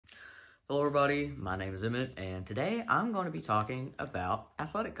Hello everybody, my name is Emmett, and today I'm going to be talking about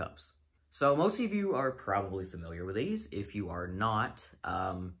athletic cups. So most of you are probably familiar with these. If you are not,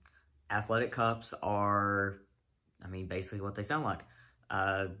 athletic cups are, basically what they sound like.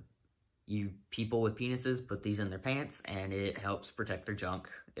 People with penises put these in their pants, and it helps protect their junk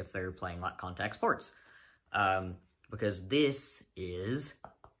if they're playing like contact sports. Because this is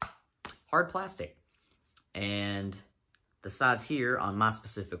hard plastic, and the sides here on my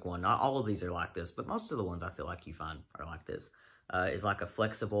specific one, not all of these are like this, but most of the ones I feel like you find are like this, is like a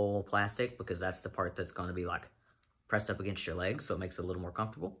flexible plastic, because that's the part that's going to be like pressed up against your legs, so it makes it a little more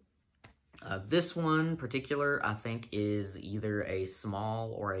comfortable. This one in particular, I think, is either a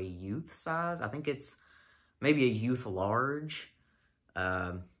small or a youth size. I think it's maybe a youth large,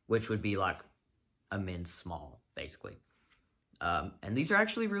 which would be like a men's small, basically. And these are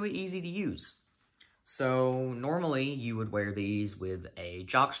actually really easy to use. So normally you would wear these with a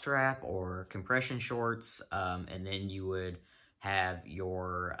jock strap or compression shorts, and then you would have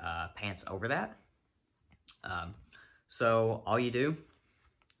your pants over that. So all you do,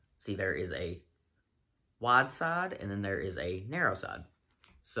 see, there is a wide side and then there is a narrow side.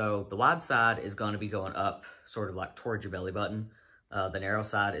 So the wide side is going to be going up sort of like towards your belly button. The narrow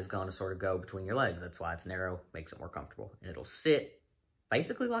side is going to sort of go between your legs. That's why it's narrow, makes it more comfortable. And it'll sit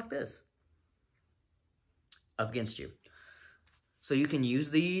basically like this, up against you. So you can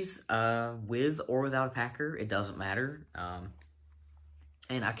use these with or without a packer. It doesn't matter.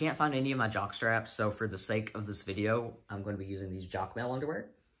 And I can't find any of my jock straps, so for the sake of this video, I'm going to be using these jock mail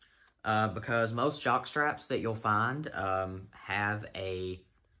underwear. Because most jock straps that you'll find have a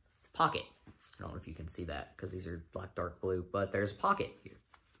pocket. I don't know if you can see that because these are like dark blue, but there's a pocket here.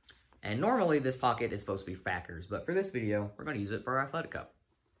 And normally this pocket is supposed to be for packers, but for this video, we're going to use it for our athletic cup.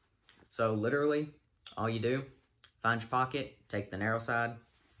 So literally, all you do, find your pocket, take the narrow side,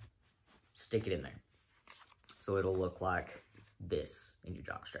 stick it in there. So it'll look like this in your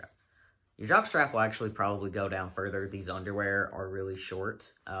jock strap. Your jock strap will actually probably go down further. These underwear are really short,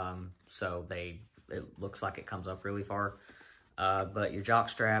 so it looks like it comes up really far. But your jock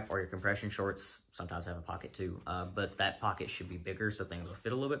strap or your compression shorts sometimes have a pocket too, but that pocket should be bigger so things will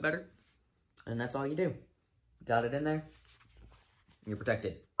fit a little bit better. And that's all you do. Got it in there, you're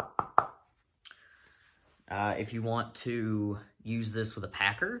protected. If you want to use this with a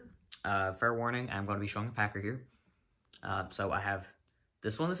packer, fair warning, I'm going to be showing a packer here. So I have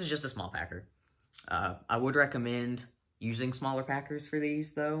this one. This is just a small packer. I would recommend using smaller packers for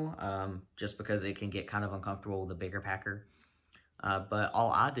these though, just because it can get kind of uncomfortable with a bigger packer. But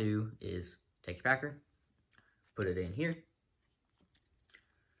all I do is take your packer, put it in here,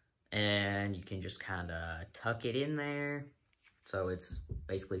 and you can just kind of tuck it in there. So it's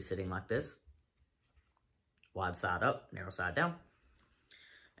basically sitting like this. Wide side up, narrow side down.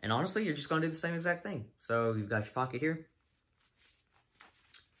 And honestly, you're just going to do the same exact thing. So you've got your pocket here.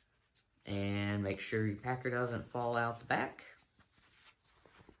 And make sure your packer doesn't fall out the back.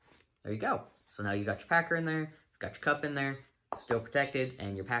 There you go. So now you've got your packer in there, you've got your cup in there, still protected,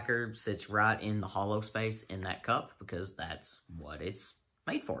 and your packer sits right in the hollow space in that cup because that's what it's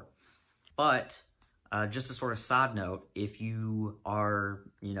made for. But just a sort of side note, if you are,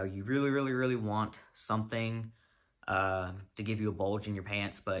 you really want something to give you a bulge in your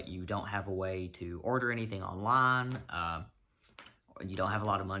pants, but you don't have a way to order anything online, or you don't have a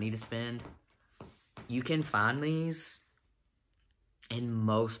lot of money to spend, you can find these in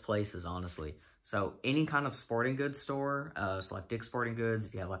most places, honestly. So any kind of sporting goods store, so like Dick's Sporting Goods,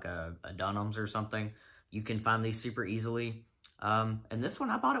 if you have like a Dunham's or something, you can find these super easily. And this one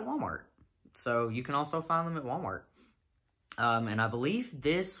I bought at Walmart. So you can also find them at Walmart. And I believe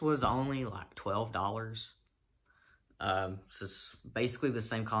this was only like $12. So it's basically the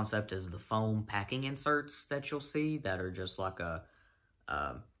same concept as the foam packing inserts that you'll see that are just like a,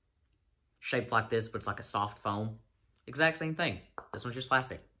 shaped like this, but it's like a soft foam. Exact same thing. This one's just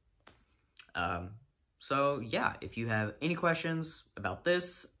plastic. So yeah, if you have any questions about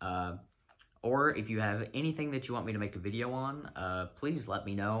this, or if you have anything that you want me to make a video on, please let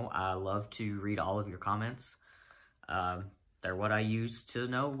me know. I love to read all of your comments. They're what I use to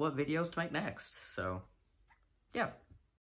know what videos to make next. So, yeah.